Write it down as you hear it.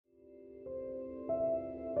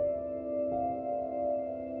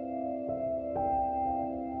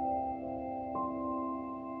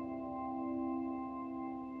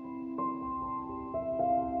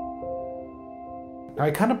I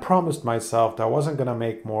kind of promised myself that I wasn't gonna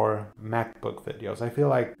make more MacBook videos. I feel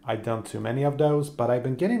like I've done too many of those, but I've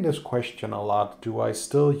been getting this question a lot. Do I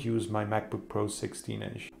still use my MacBook Pro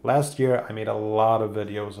 16-inch? Last year, I made a lot of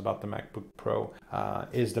videos about the MacBook Pro.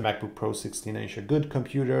 Is the MacBook Pro 16-inch a good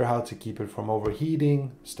computer? How to keep it from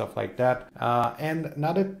overheating? Stuff like that. And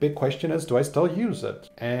now the big question is, do I still use it?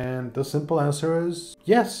 And the simple answer is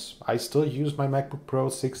yes, I still use my MacBook Pro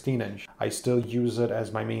 16-inch. I still use it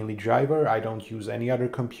as my mainly driver. I don't use any other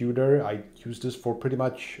computer. I use this for pretty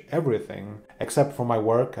much everything except for my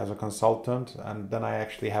work as a consultant, and then I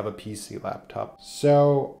actually have a PC laptop.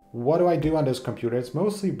 So what do I do on this computer? It's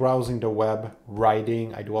mostly browsing the web,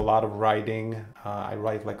 writing. I do a lot of writing. I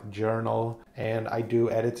write like a journal, and I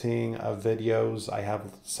do editing of videos. I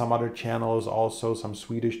have some other channels, also some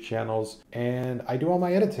Swedish channels, and I do all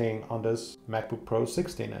my editing on this MacBook Pro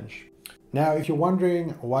 16-inch. Now, if you're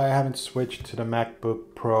wondering why I haven't switched to the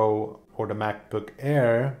MacBook Pro or the MacBook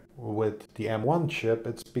Air with the M1 chip,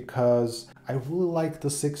 it's because I really like the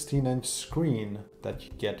 16-inch screen that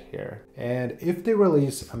you get here. And if they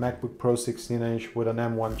release a MacBook Pro 16-inch with an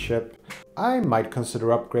M1 chip, I might consider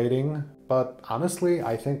upgrading. But honestly,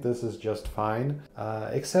 I think this is just fine,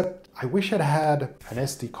 except I wish it had an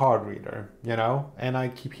SD card reader, you know? And I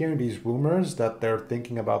keep hearing these rumors that they're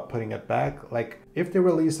thinking about putting it back. Like, if they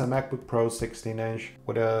release a MacBook Pro 16-inch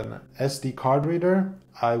with an SD card reader,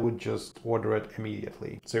 I would just order it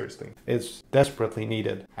immediately. Seriously, it's desperately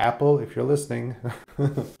needed. Apple, if you're listening.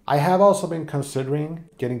 I have also been considering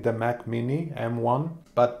getting the Mac Mini M1,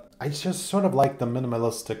 but I just sort of like the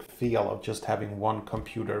minimalistic feel of just having one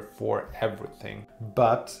computer for everything.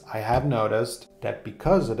 But I have noticed that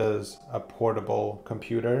because it is a portable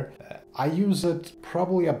computer, I use it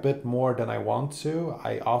probably a bit more than I want to.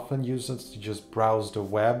 I often use it to just browse the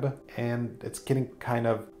web, and it's getting kind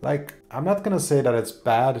of like, I'm not gonna say that it's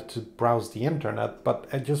bad to browse the internet, but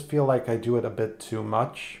I just feel like I do it a bit too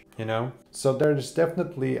much, you know? So there's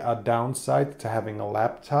definitely a downside to having a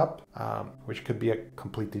laptop, which could be a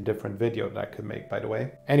completely different video that I could make, by the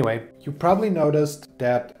way. Anyway, you probably noticed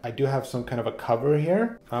that I do have some kind of a cover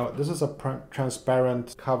here. This is a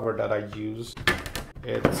transparent cover that I use.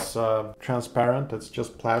 It's transparent, it's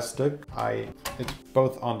just plastic. It's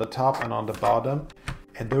both on the top and on the bottom.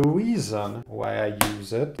 And the reason why I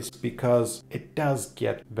use it is because it does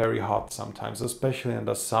get very hot sometimes, especially in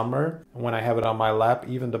the summer. When I have it on my lap,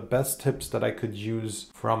 even the best tips that I could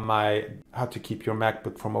use from my how to keep your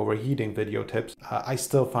MacBook from overheating video tips, I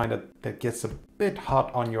still find that gets a bit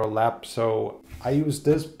hot on your lap. So I use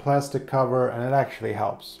this plastic cover and it actually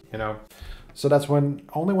helps, you know. So that's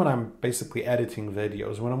only when I'm basically editing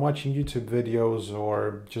videos. When I'm watching YouTube videos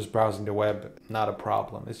or just browsing the web, not a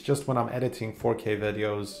problem. It's just when I'm editing 4K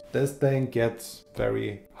videos, this thing gets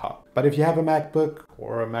very hot. But if you have a MacBook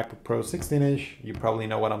or a MacBook Pro 16-inch, you probably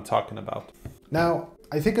know what I'm talking about. Now,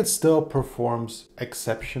 I think it still performs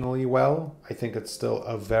exceptionally well. I think it's still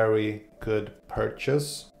a very good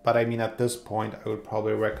purchase. But I mean, at this point, I would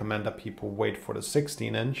probably recommend that people wait for the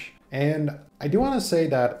 16-inch. And I do want to say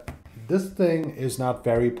that this thing is not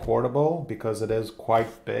very portable because it is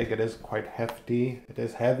quite big, it is quite hefty, it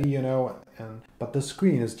is heavy, you know, but the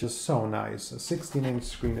screen is just so nice. A 16-inch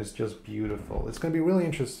screen is just beautiful. It's going to be really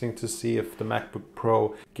interesting to see if the MacBook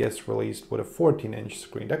Pro gets released with a 14-inch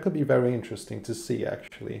screen. That could be very interesting to see,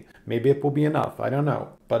 actually. Maybe it will be enough, I don't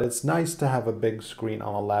know. But it's nice to have a big screen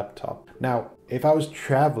on a laptop. Now, if I was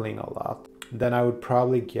traveling a lot, then I would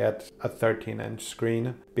probably get a 13-inch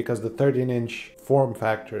screen because the 13-inch form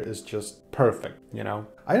factor is just perfect, you know?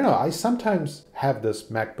 I don't know, I sometimes have this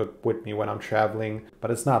MacBook with me when I'm traveling,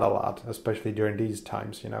 but it's not a lot, especially during these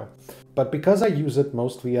times, you know? But because I use it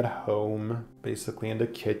mostly at home, basically in the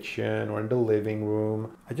kitchen or in the living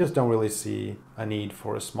room, I just don't really see a need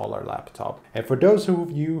for a smaller laptop. And for those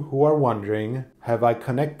of you who are wondering, have I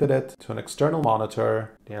connected it to an external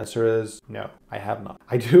monitor? The answer is no, I have not.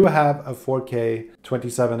 I do have a 4K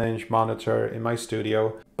 27-inch monitor in my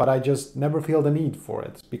studio, but I just never feel the need for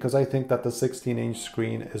it because I think that the 16-inch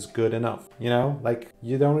screen is good enough. You know, like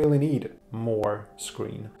you don't really need more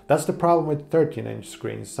screen. That's the problem with 13-inch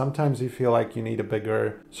screens. Sometimes you feel like you need a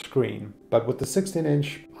bigger screen. But with the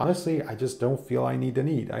 16-inch, honestly, I just don't feel I need the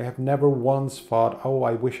need. I have never once thought, oh,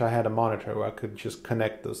 I wish I had a monitor where I could just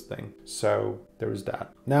connect this thing. So there's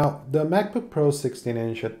that. Now, the MacBook Pro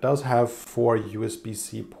 16-inch, it does have 4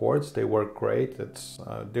 USB-C ports. They work great. It's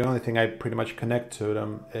the only thing I pretty much connect to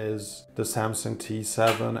them is the Samsung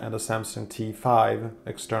T7 and the Samsung T5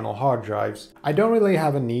 external hard drives. I don't really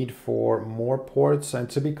have a need for more ports, and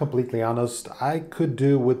to be completely honest, I could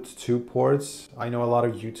do with 2 ports. I know a lot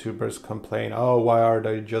of YouTubers complain, oh, why are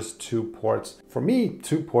there just 2 ports? For me,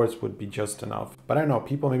 2 ports would be just enough. But I don't know,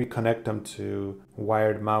 people maybe connect them to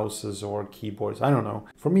wired mouses or keyboards. I don't know.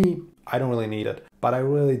 For me, I don't really need it, but I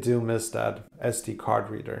really do miss that SD card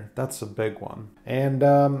reader. That's a big one. And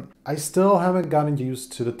I still haven't gotten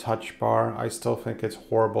used to the touch bar. I still think it's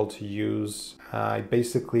horrible to use. I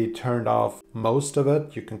basically turned off most of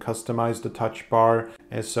it. You can customize the touch bar,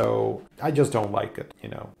 and so I just don't like it, you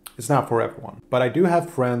know. It's not for everyone. But I do have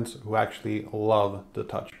friends who actually love the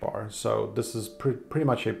touch bar. So this is pretty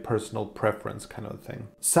much a personal preference kind of thing.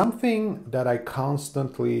 Something that I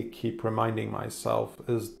constantly keep reminding myself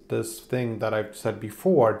is this thing that I've said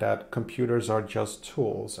before, that computers are just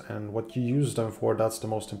tools, and what you use them for, that's the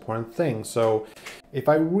most important thing. So if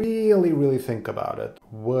I really think about it,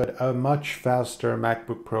 would a much faster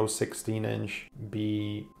MacBook Pro 16-inch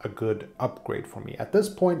be a good upgrade for me? At this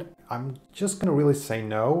point, I'm just gonna really say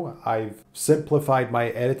no. I've simplified my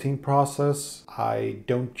editing process. I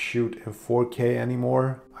don't shoot in 4K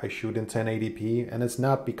anymore. I shoot in 1080p, and it's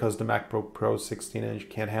not because the MacBook Pro 16-inch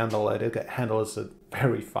can't handle it. It handles it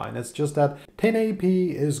very fine. It's just that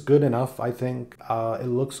 1080p is good enough, I think. It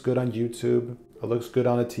looks good on YouTube. It looks good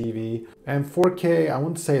on a TV. And 4K, I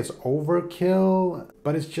wouldn't say it's overkill,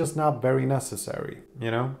 but it's just not very necessary, you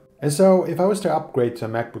know? And so if I was to upgrade to a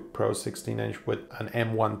MacBook Pro 16-inch with an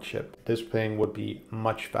M1 chip, this thing would be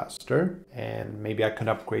much faster, and maybe I could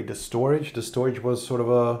upgrade the storage. The storage was sort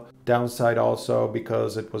of a downside also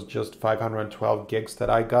because it was just 512 gigs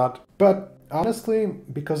that I got. But honestly,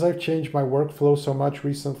 because I've changed my workflow so much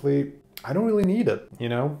recently, I don't really need it, you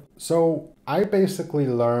know? So I basically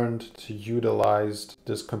learned to utilize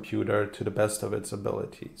this computer to the best of its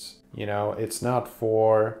abilities. You know, it's not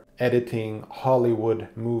for editing Hollywood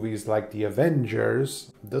movies like The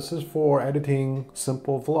Avengers. This is for editing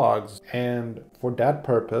simple vlogs. And for that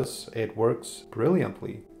purpose, it works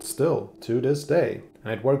brilliantly, still to this day.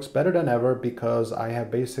 And it works better than ever because I have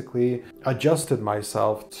basically adjusted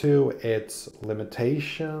myself to its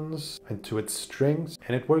limitations and to its strengths,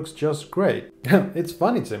 and it works just great. It's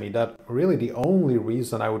funny to me that really the only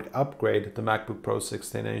reason I would upgrade the MacBook Pro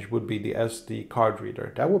 16-inch would be the SD card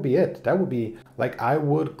reader. That would be it. That would be like, I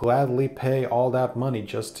would gladly pay all that money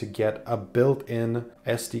just to get a built-in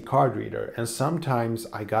SD card reader. And sometimes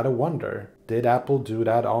I gotta wonder, did Apple do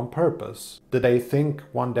that on purpose? Did they think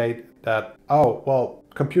one day that, oh, well,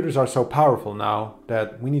 computers are so powerful now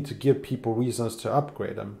that we need to give people reasons to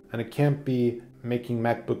upgrade them, and it can't be making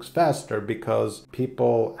MacBooks faster because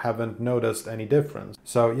people haven't noticed any difference.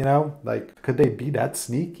 So, you know, like, could they be that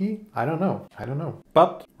sneaky? I don't know.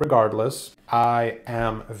 But regardless, I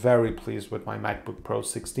am very pleased with my MacBook Pro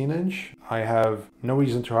 16-inch. I have no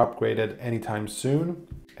reason to upgrade it anytime soon.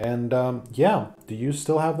 And yeah, do you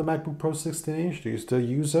still have the MacBook Pro 16-inch? Do you still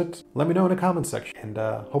use it? Let me know in the comment section. And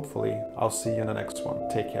hopefully I'll see you in the next one.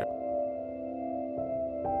 Take care.